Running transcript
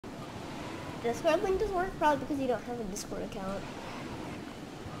Discord link doesn't work? Probably because you don't have a Discord account.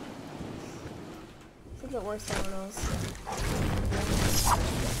 I think it works somewhere else.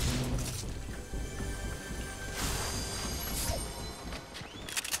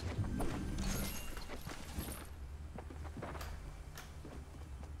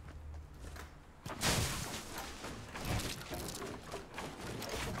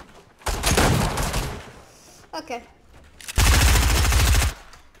 Okay.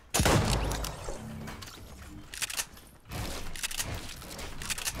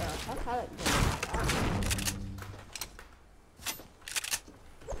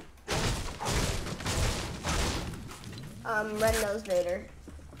 Red-nosed raider.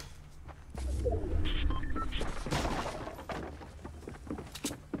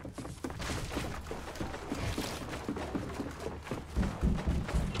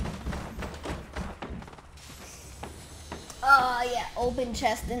 Oh yeah, open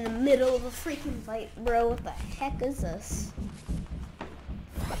chest in the middle of a freaking fight, bro. What the heck is this?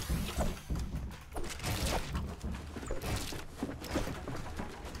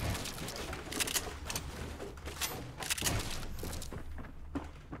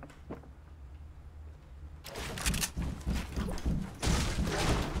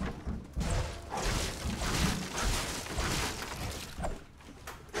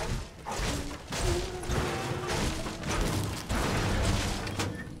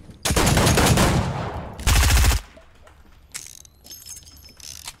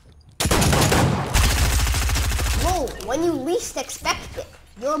 When you least expect it,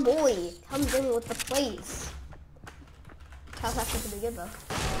 your boy comes in with the plays. How's that supposed to be good though?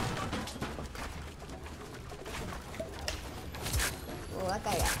 Oh, that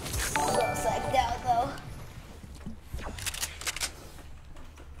guy got so psyched out though.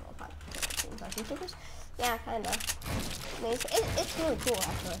 Yeah, kinda. I mean, it's really cool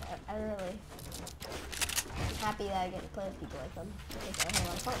actually. I'm really happy that I get to play with people like them. I think I have a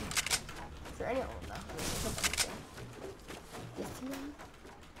lot of fun. For anyone though.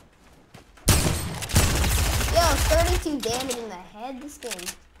 Yo, 32 damage in the head. This game,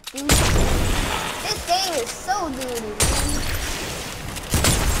 dude. This game is so doo-doo, man.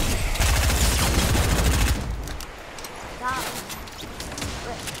 Stop.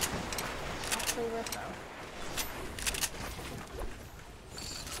 Rip. Actually rip though.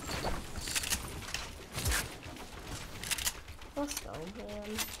 Let's go, man.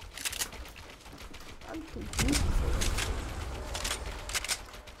 I'm too beautiful.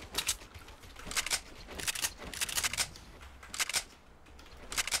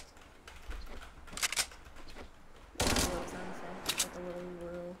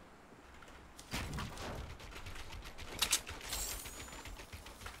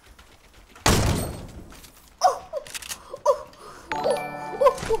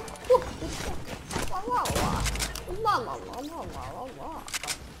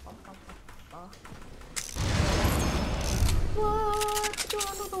 What's going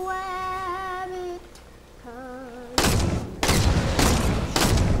on the rabbit?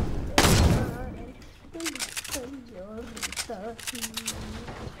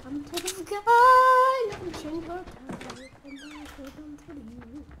 I'm to the sky, launching her time, and I couldn't tell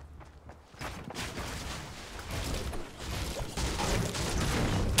you.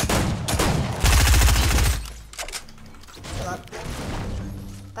 Hold up.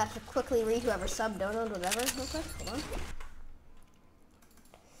 About to quickly read whoever subbed, donated, whatever. Real quick, hold on.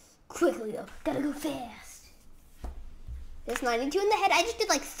 Quickly though, gotta go fast. There's 92 in the head. I just did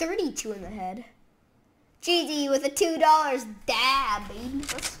like 32 in the head. GG with a $2 dab, baby.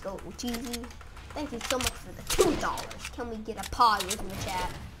 Let's go, GG. Thank you so much for the $2. Can we get a pause in the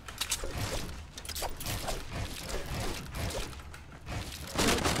chat?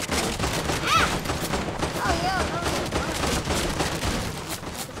 Ah! Oh yeah,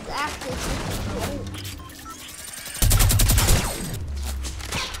 this is actually super cool.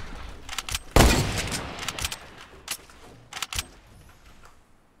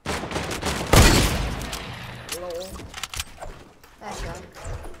 That's right.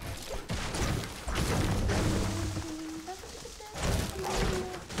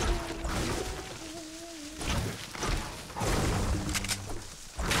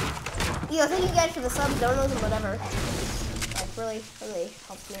 Yo, thank you guys for the subs, donos, and whatever. Like, really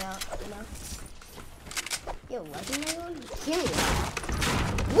helps me out, you know? Yo, legendary one? Give me that.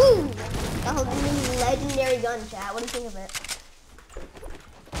 Woo! That whole new legendary gun, chat. What do you think of it?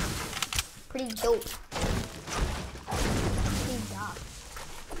 Pretty dope. Pretty dope.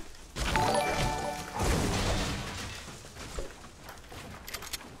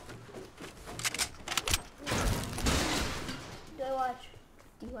 Do I watch?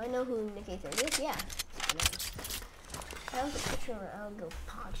 I know who Nikki 30 is? Yeah. That was a picture of I'll go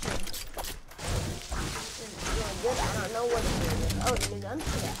pog shit. Really good. I don't know what it is. Oh, the new gun?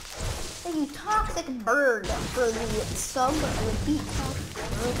 Yeah. Thank you, Toxic Bird, for the sub repeat toxic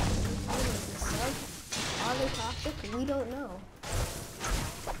bird. What is this sub? Are they toxic? We don't know.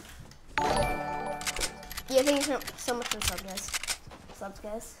 Yeah, thank you so much for the sub, guys. Subs,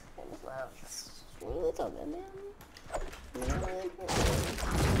 guys. It's all good, man.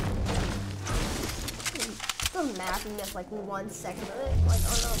 Still mapping this like 1 second of it. Like,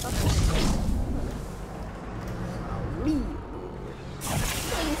 oh no, that's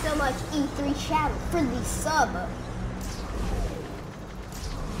thank you so much, E3 Shadow, for the sub.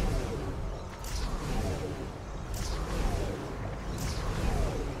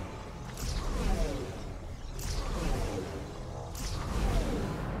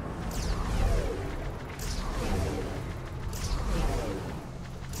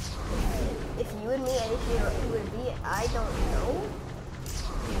 I don't know.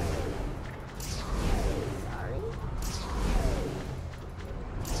 Sorry.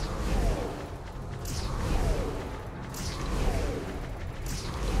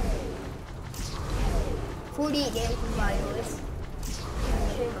 $48 damage from body boys.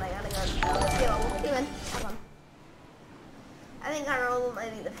 Shame, but I gotta go. Let's go. Come on. Hold on. I think our own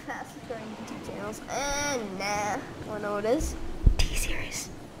might be the fastest growing YouTube channels. And nah. Wanna know what it is? T-Series.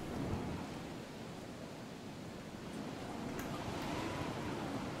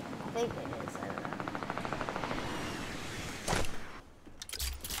 I think it is, I don't know.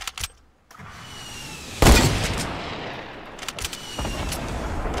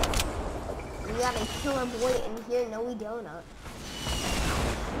 We got a killer boy in here, no we don't.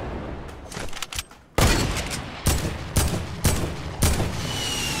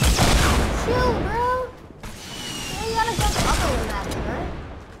 Chill, bro! Yeah, you gotta go up on that, right?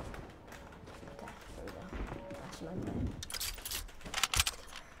 Okay, there we go. Flash my mind.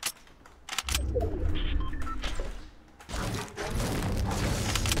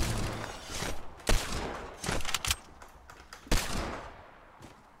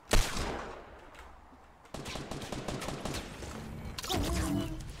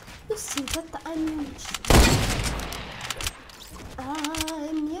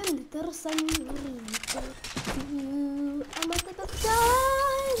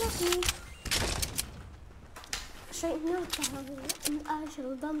 Straighten out the hell and I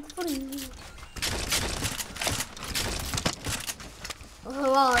shall done free. A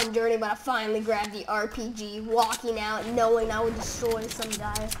long journey, but I finally grabbed the RPG, walking out, knowing I would destroy some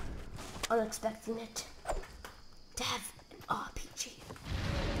guy, unexpecting it. To have an RPG.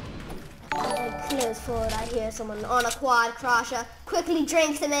 As I close forward, I hear someone on a quad crusher, quickly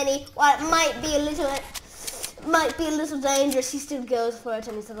drinks the mini, while it might be a little dangerous, he still goes for it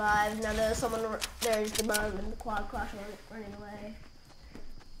and he survives. Now there's the bug and the quad crusher running away.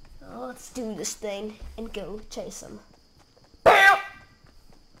 Oh, let's do this thing and go chase him. Bow!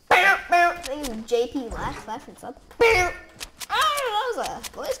 Bow! Bow! I think it was JP last and sub. Bow! Oh, that was a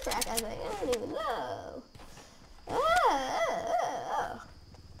voice crack, I think. I don't even know. Oh.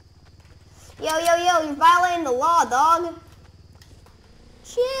 Yo, you're violating the law, dog.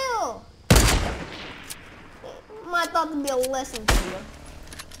 Chill. I thought there'd be a lesson for you.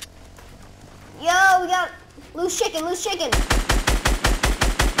 Yo, we got loose chicken.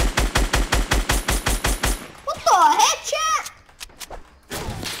 What the heck, chat?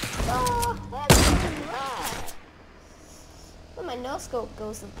 Well, my no scope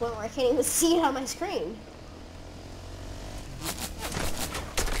goes to the point where I can't even see it on my screen.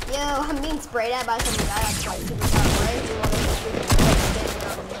 Yo, I'm being sprayed at by some guy outside super far away.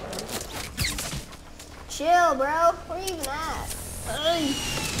 Chill, bro. Where are you even at? Hey.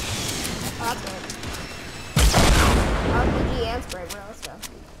 Oh, that's good. RPG and spray, bro. Let's go.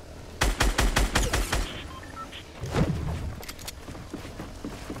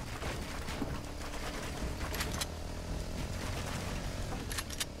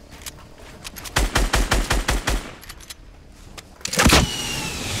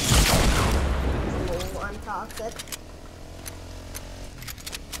 Ooh, I'm toxic.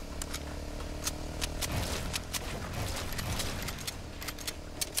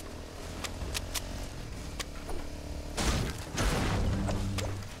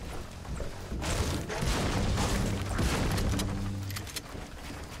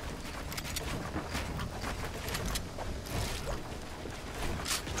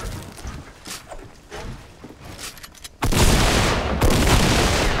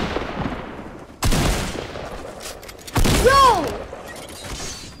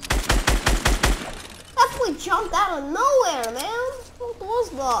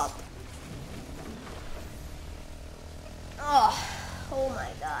 Oh my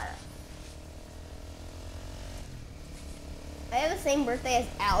god. I have the same birthday as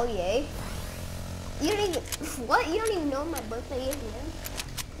Allie. You don't even, what? You don't even know when my birthday is,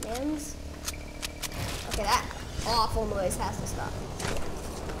 man? Mans? Okay, that awful noise has to stop.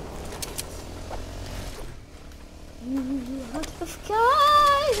 You hunt the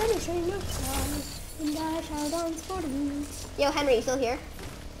skies and the train of sun, and I shall dance for you. Yo, Henry, you still here?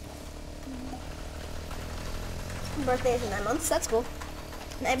 My birthday is in 9 months. That's cool.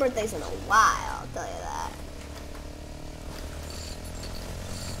 My birthday's in a while, I'll tell you that.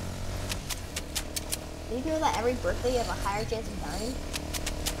 Did you know that every birthday you have a higher chance of dying?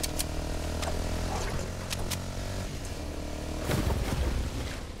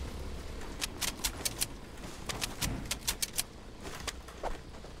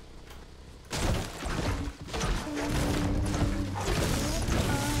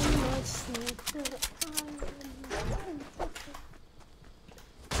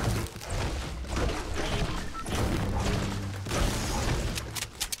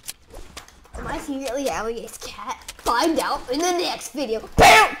 Am I secretly Allie's cat? Find out in the next video.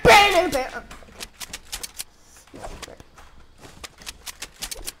 Bam, bam, bam.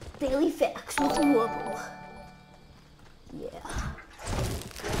 Daily facts with Wubble. Yeah.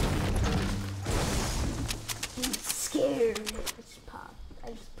 I'm scared. I just popped.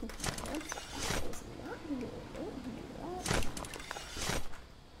 I just pooped my pants. It's not good. Don't do that.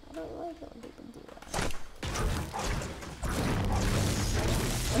 I don't like it when people do that.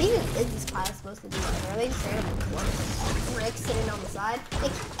 What even is this pile supposed to do? Are they just random bricks sitting on the side?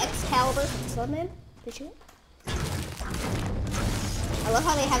 Like Excalibur from Sunman? Did you? I love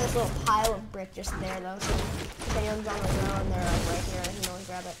how they have this little pile of brick just there though. So if anyone's on the ground, they're like right here, you can always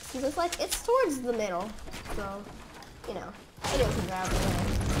grab it. Because it's like, it's towards the middle. So, you know, anyone can grab it.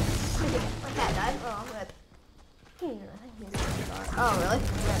 My cat died. Oh, rip. Oh, really?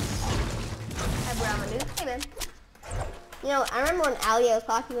 Hi, Brown dude. Hey, man. You know, I remember when Allie was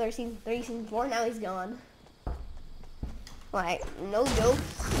popular season 3, season 4, now he's gone. Like, no joke,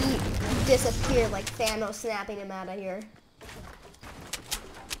 he disappeared like Thanos snapping him out of here.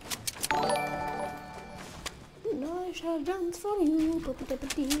 I shall dance for you.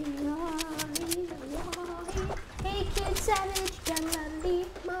 Hey kid savage, da-la-dee,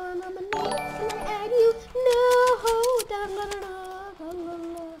 mama, can I add you? No, da-la-la-la.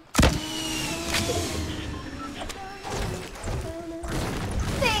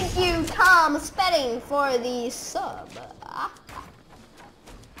 Thank you, Tom Spedding, for the sub.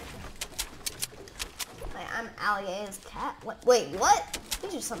 I'm Allie's cat. What? Wait, what?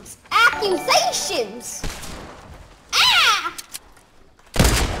 These are some accusations. Ah!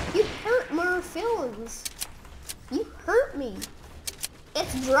 You hurt my feelings. You hurt me.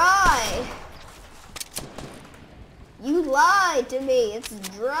 It's dry. You lied to me. It's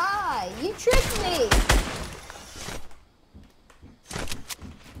dry. You tricked me.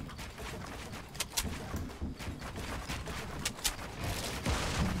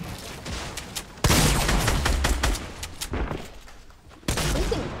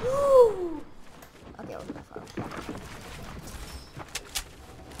 Okay, I'll do that far.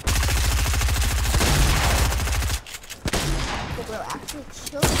 Bro, actually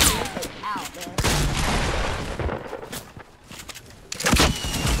chill this out, man.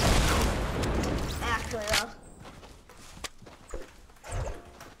 Actually, though.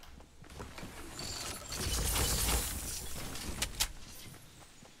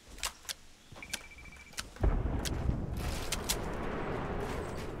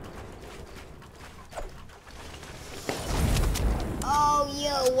 Oh,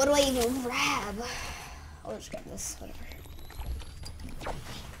 yo, what do I even grab? I'll just grab this, whatever.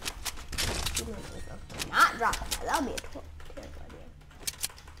 Not drop that. That would be a terrible idea.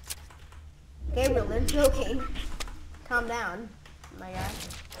 Gabriel, they're joking. Calm down, my guy.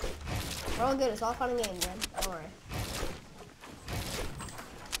 We're all good. It's all fun and games, man. Don't worry.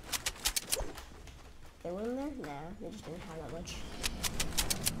 They were in there? Nah, they just didn't have that much.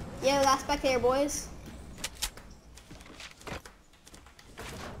 Yeah, last spectator, boys.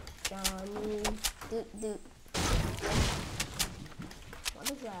 Johnny. Doot. What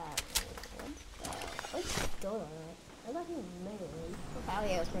is that? What's going on? I thought he was married. Oh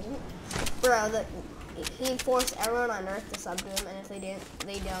yeah, I was present. Bro, he forced everyone on Earth to sub to him, and if they didn't,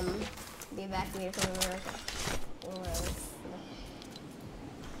 they'd be evacuated from America.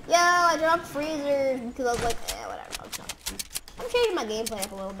 Yo, I dropped Freezer because I was like, whatever. I'm changing my gameplay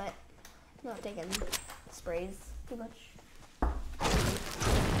up a little bit. I'm not taking sprays too much.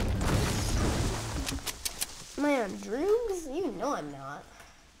 Am I on drugs? You know I'm not.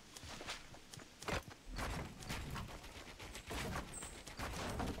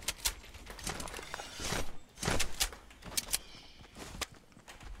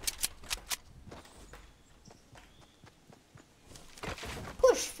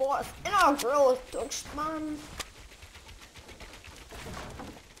 push forth in our growth, Dutchman.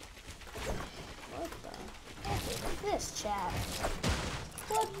 What the heck is this, chat?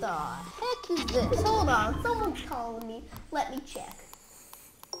 What the heck is this? Hold on, someone's calling me. Let me check.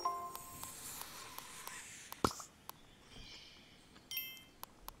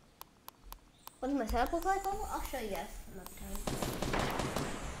 What does my setup look like? I'll show you guys another time.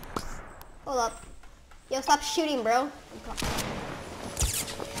 Hold up. Yo, stop shooting, bro.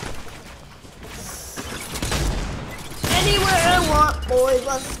 Anywhere I want, boys,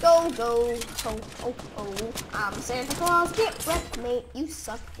 let's go. Ho, ho, ho. I'm Santa Claus, get wrecked, mate. You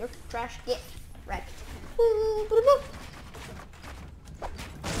suck, you're trash, get wrecked. Yo,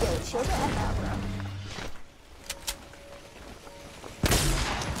 chill the F out, bro.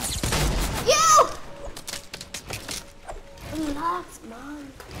 Yo! Relax, man.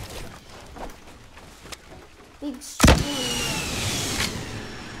 Big stream.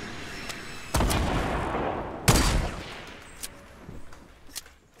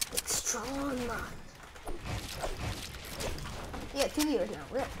 Strong man. Yeah, 2 years now.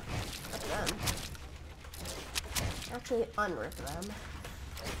 Rip. Rip them. Actually, unrip them.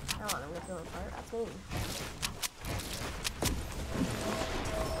 I don't want to rip them apart. That's mean.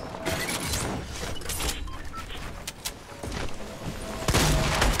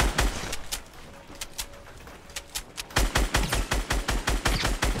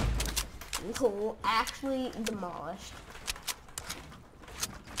 Cool. Actually demolished.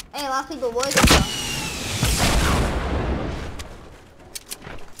 Hey, last people, boys.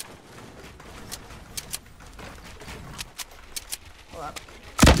 Hold up.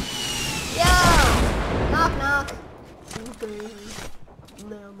 Yo! Knock, knock.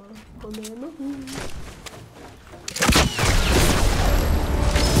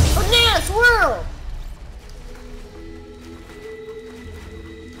 Banana swirl!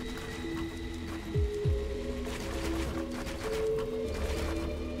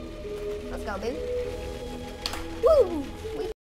 Let's go, baby. Woo! We